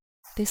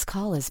This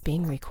call is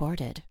being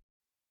recorded.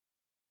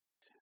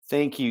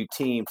 Thank you,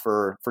 team,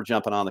 for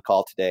jumping on the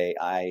call today.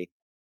 I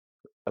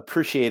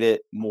appreciate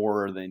it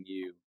more than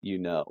you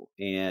know.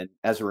 And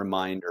as a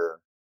reminder,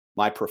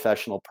 my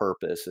professional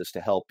purpose is to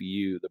help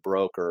you, the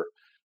broker,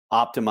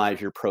 optimize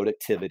your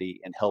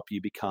productivity and help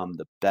you become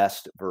the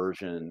best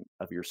version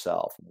of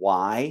yourself.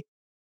 Why?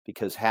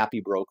 Because happy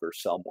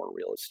brokers sell more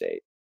real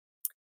estate.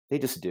 They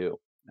just do.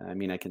 I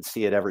mean, I can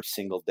see it every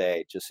single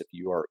day. Just if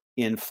you are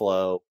in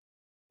flow,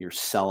 you're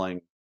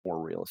selling more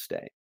real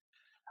estate.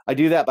 I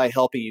do that by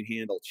helping you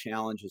handle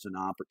challenges and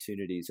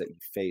opportunities that you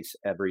face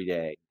every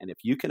day. And if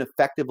you can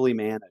effectively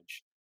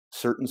manage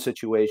certain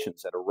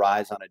situations that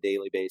arise on a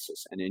daily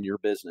basis and in your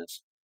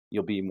business,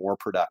 you'll be more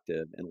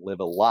productive and live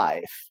a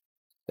life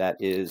that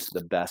is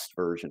the best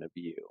version of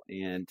you.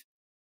 And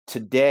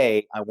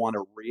today, I want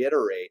to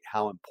reiterate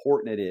how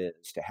important it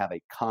is to have a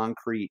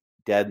concrete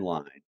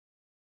deadline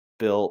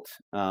built,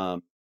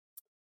 to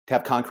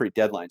have concrete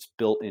deadlines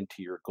built into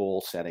your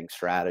goal setting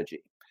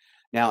strategy.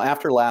 Now,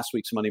 after last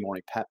week's Monday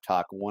Morning Pep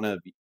Talk, one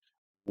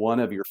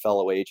of your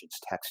fellow agents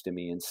texted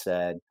me and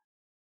said,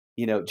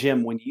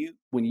 Jim, when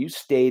you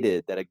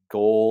stated that a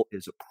goal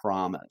is a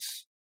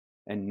promise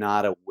and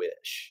not a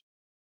wish,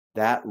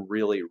 that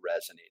really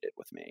resonated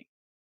with me.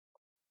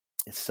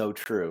 It's so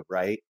true,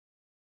 right?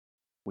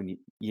 When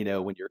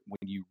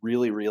you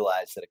really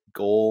realize that a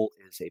goal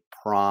is a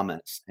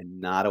promise and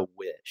not a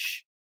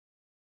wish,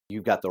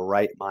 you've got the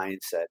right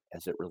mindset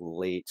as it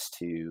relates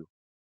to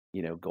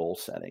goal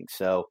setting.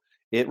 So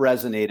it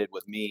resonated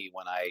with me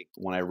when I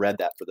read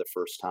that for the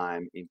first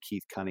time in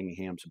Keith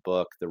Cunningham's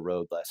book, The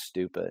Road Less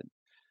Stupid.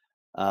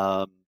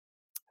 So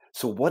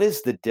what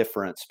is the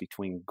difference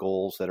between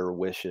goals that are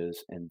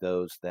wishes and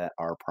those that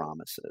are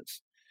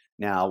promises?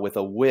 Now, with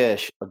a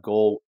wish, a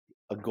goal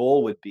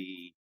would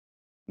be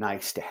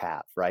nice to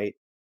have, right?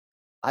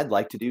 I'd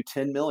like to do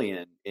 10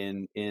 million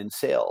in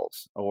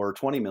sales, or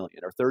 20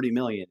 million or 30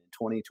 million in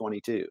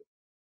 2022.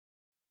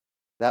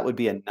 That would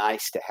be a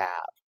nice to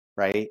have,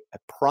 right? A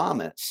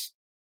promise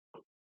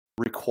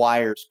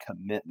requires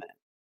commitment,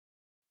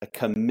 a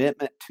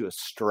commitment to a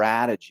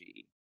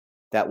strategy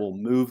that will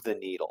move the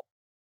needle.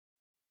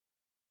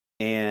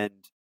 And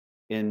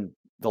in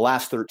the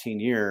last 13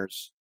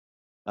 years,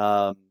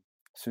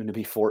 soon to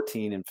be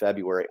 14 in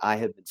February, I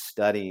have been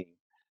studying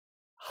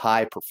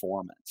high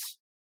performance.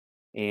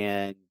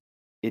 And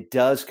it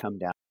does come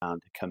down to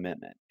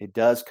commitment. It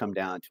does come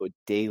down to a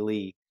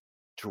daily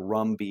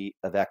drumbeat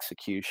of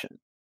execution.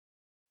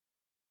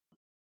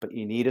 But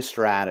you need a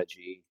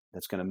strategy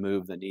that's going to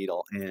move the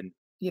needle. And,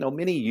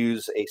 many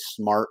use a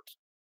SMART,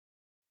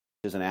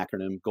 is an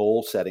acronym,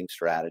 goal setting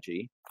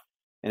strategy.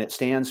 And it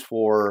stands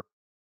for,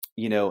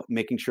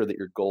 making sure that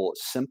your goal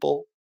is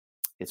simple,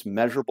 it's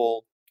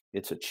measurable,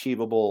 it's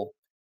achievable,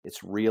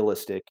 it's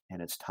realistic,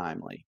 and it's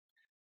timely.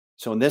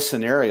 So in this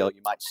scenario, you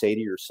might say to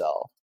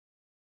yourself,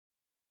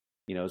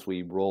 as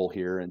we roll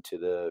here into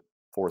the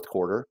fourth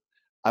quarter,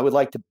 I would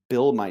like to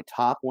build my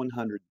top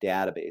 100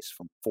 database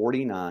from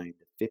 49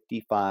 to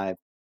 55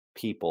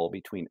 people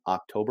between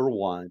October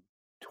 1,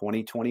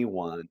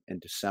 2021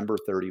 and December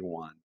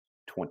 31,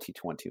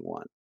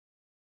 2021.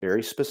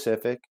 Very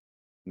specific,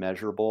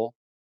 measurable,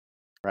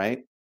 right?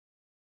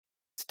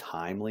 It's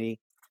timely.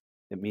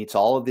 It meets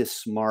all of this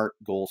SMART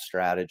goal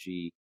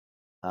strategy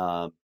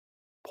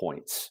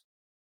points.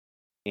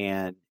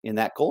 And in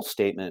that goal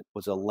statement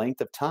was a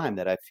length of time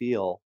that I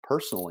feel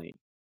personally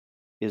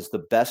is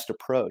the best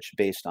approach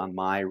based on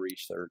my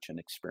research and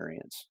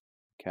experience.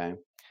 Okay.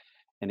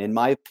 And in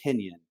my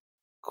opinion,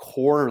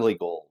 quarterly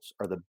goals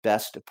are the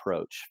best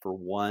approach for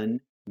one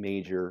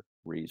major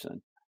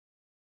reason.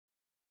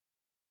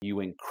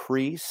 You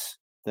increase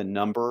the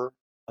number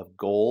of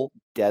goal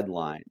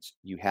deadlines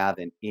you have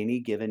in any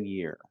given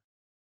year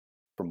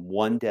from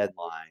one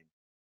deadline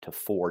to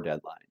 4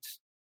 deadlines.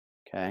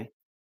 Okay.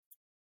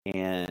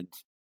 And,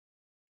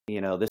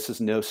 this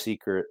is no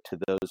secret to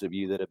those of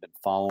you that have been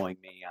following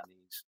me on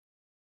these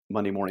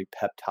Monday Morning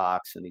Pep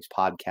Talks and these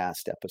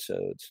podcast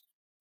episodes.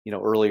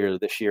 Earlier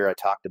this year, I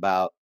talked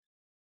about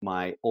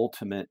my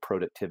ultimate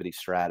productivity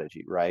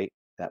strategy, right?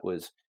 That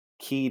was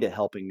key to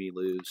helping me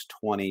lose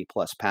 20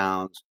 plus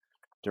pounds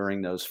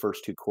during those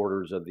first 2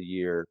 quarters of the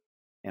year.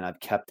 And I've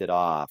kept it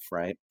off,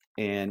 right?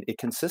 And it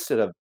consisted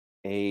of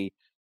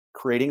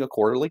creating a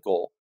quarterly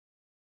goal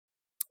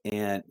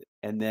and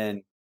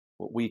then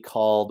what we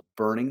called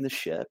burning the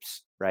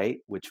ships, right?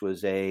 Which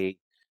was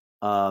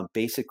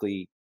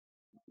basically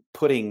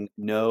putting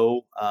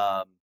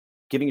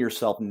giving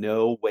yourself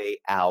no way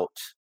out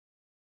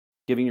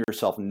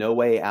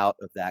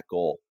of that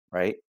goal,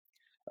 right?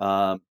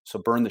 So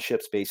burn the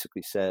ships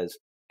basically says,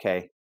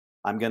 okay,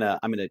 I'm gonna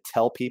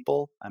tell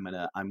people,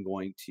 I'm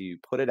going to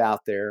put it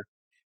out there,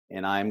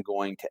 and I'm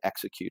going to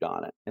execute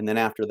on it. And then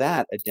after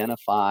that,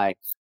 identify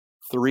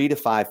 3 to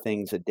 5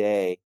 things a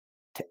day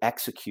to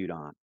execute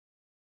on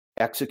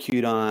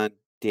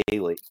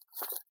daily.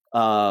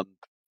 And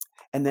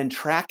then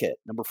track it.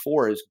 Number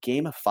 4 is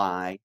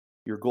gamify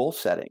your goal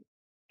setting.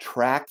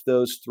 Track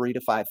those 3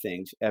 to 5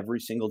 things every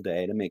single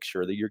day to make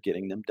sure that you're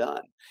getting them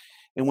done.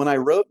 And when I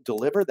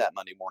delivered that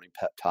Monday morning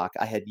pep talk,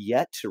 I had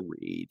yet to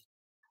read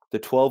The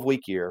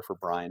 12-Week Year for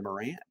Brian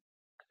Moran.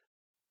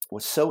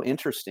 What's so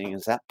interesting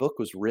is that book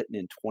was written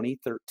in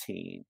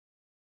 2013,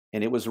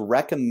 and it was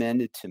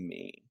recommended to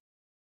me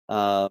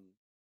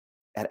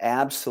at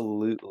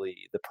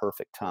absolutely the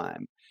perfect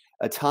time,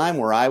 a time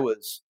where I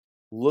was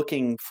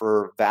looking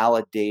for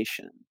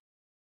validation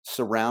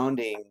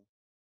surrounding,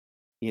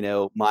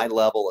 my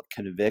level of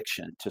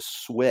conviction to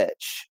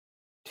switch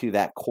to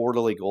that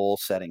quarterly goal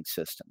setting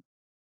system.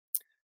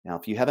 Now,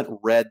 if you haven't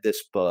read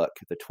this book,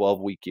 The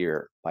 12-Week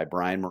Year by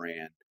Brian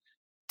Moran,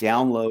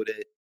 download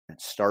it and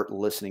start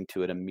listening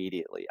to it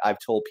immediately. I've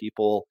told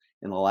people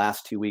in the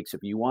last 2 weeks,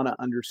 if you want to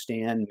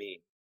understand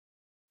me,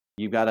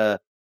 you got to,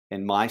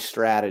 in my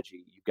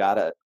strategy,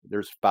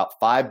 there's about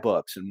 5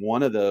 books, and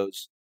one of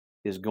those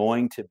is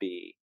going to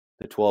be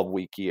The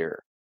 12-Week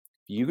Year.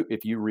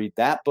 If you read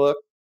that book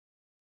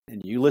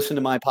and you listen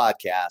to my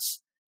podcast,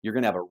 you're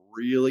going to have a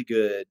really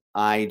good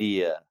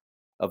idea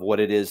of what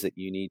it is that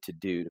you need to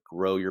do to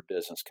grow your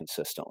business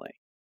consistently.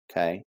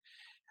 Okay.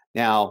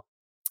 Now,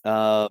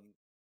 like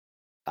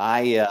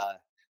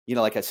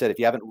I said, if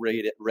you haven't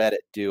read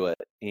it, do it.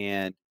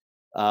 And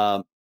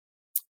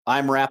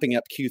I'm wrapping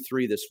up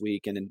Q3 this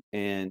week, and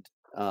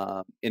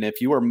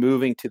if you are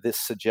moving to this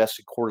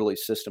suggested quarterly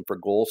system for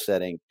goal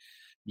setting,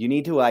 you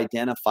need to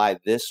identify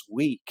this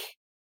week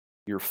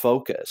your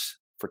focus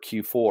for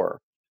Q4.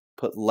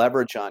 Put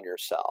leverage on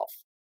yourself.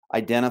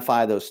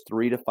 Identify those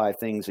 3 to 5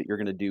 things that you're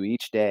going to do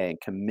each day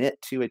and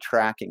commit to a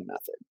tracking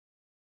method.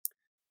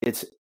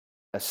 It's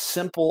a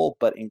simple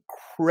but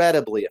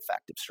incredibly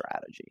effective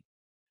strategy.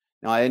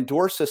 Now, I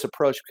endorse this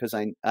approach because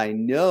I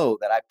know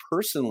that I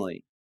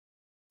personally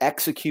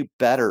execute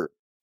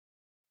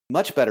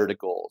much better to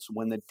goals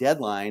when the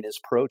deadline is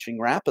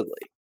approaching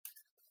rapidly.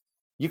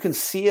 You can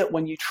see it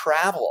when you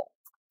travel.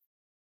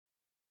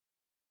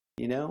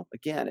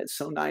 Again, it's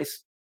so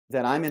nice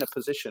that I'm in a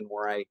position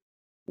where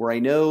I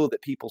know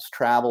that people's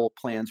travel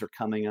plans are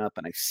coming up,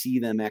 and I see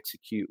them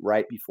execute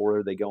right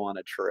before they go on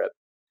a trip,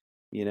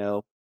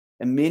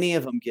 and many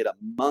of them get a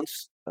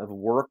month's of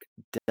work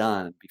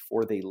done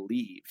before they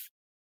leave.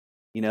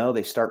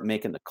 They start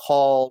making the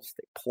calls,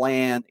 they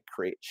plan, they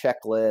create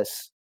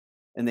checklists,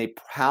 and they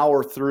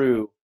power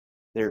through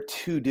their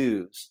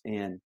to-dos.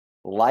 And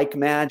like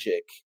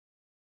magic,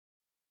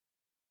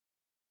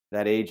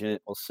 that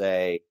agent will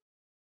say,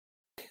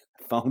 the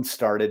phone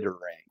started to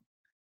ring,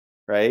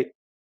 right?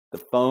 The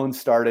phone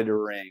started to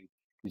ring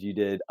because you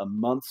did a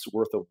month's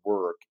worth of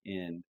work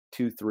in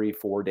 2, 3,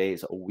 4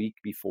 days, a week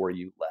before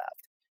you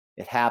left.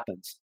 It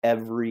happens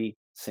every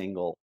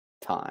single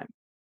time.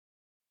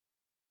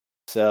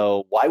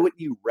 So why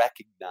wouldn't you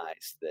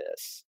recognize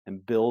this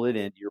and build it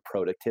into your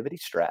productivity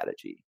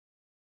strategy?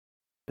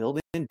 Build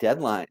in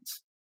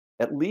deadlines,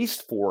 at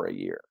least for a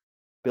year.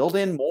 Build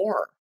in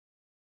more.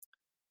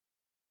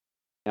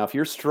 Now, if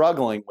you're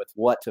struggling with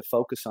what to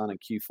focus on in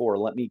Q4,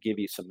 let me give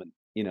you some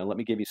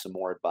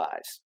more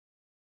advice.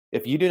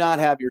 If you do not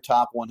have your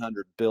top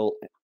 100 built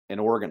and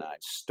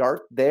organized,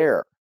 start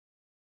there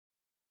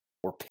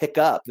or pick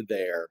up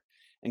there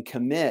and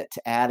commit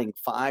to adding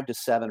 5 to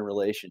 7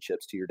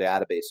 relationships to your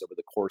database over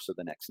the course of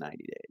the next 90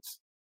 days.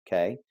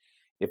 Okay.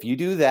 If you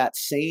do that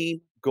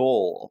same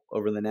goal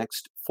over the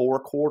next 4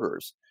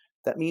 quarters,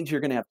 that means you're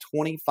going to have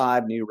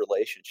 25 new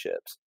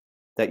relationships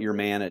that you're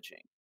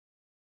managing.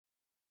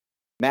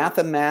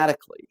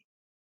 Mathematically,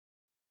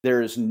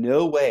 there is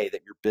no way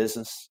that your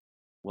business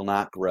will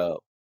not grow.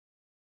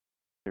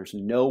 There's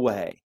no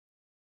way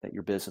that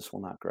your business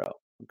will not grow.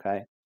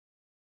 Okay.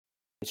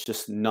 It's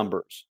just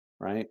numbers,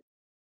 right?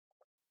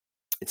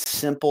 It's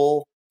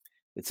simple.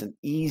 It's an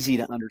easy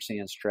to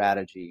understand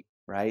strategy,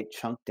 right?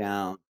 Chunked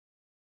down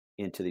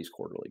into these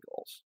quarterly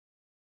goals.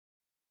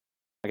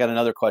 I got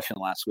another question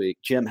last week.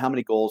 Jim, how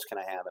many goals can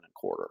I have in a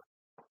quarter?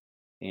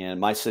 And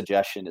my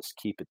suggestion is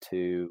keep it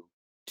to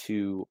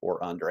 2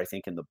 or under. I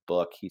think in the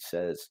book he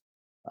says,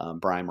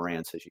 Brian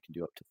Moran says you can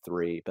do up to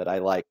 3, but I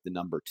like the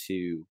number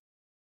 2.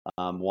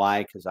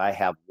 Why? Because I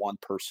have one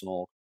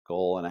personal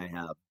goal and I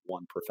have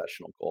one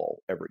professional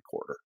goal every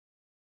quarter.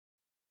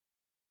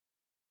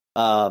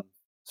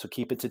 So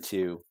keep it to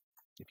 2.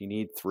 If you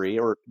need 3,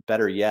 or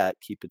better yet,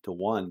 keep it to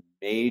 1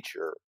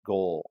 major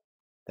goal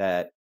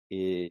that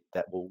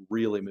will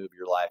really move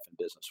your life and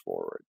business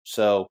forward.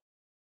 So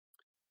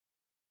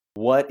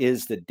what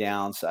is the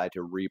downside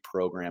to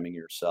reprogramming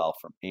yourself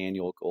from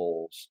annual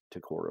goals to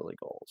quarterly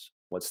goals?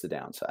 What's the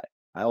downside?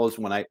 I always,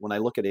 when I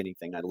look at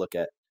anything, I look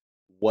at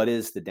what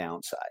is the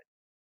downside?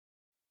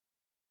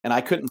 And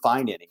I couldn't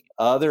find any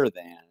other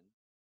than,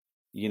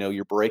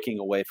 you're breaking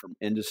away from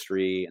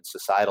industry and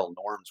societal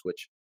norms,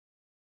 which,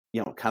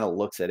 kind of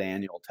looks at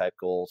annual type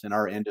goals. In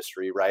our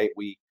industry, right?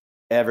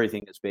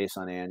 Everything is based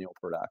on annual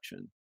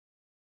production.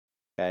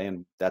 Okay.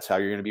 And that's how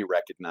you're going to be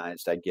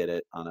recognized. I get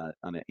it, on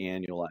an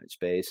annualized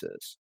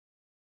basis.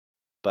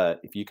 But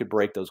if you could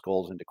break those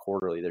goals into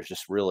quarterly, there's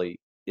just really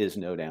is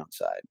no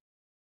downside.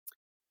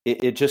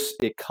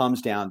 It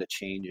comes down to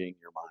changing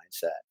your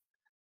mindset.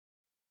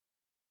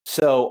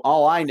 So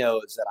all I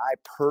know is that I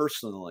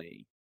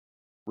personally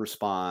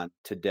respond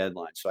to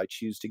deadlines. So I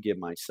choose to give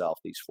myself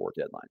these 4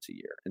 deadlines a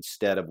year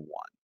instead of 1.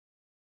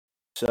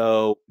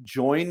 So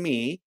join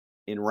me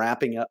in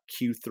wrapping up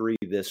Q3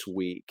 this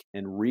week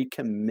and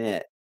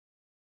recommit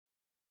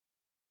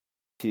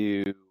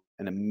to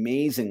an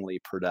amazingly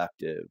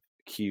productive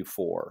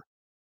Q4,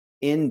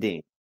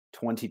 ending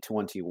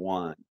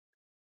 2021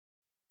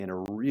 in a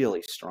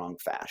really strong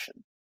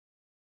fashion.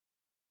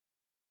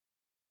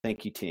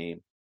 Thank you,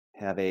 team.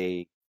 Have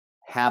a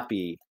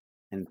happy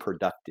and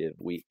productive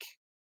week.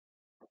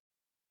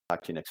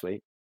 Talk to you next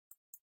week.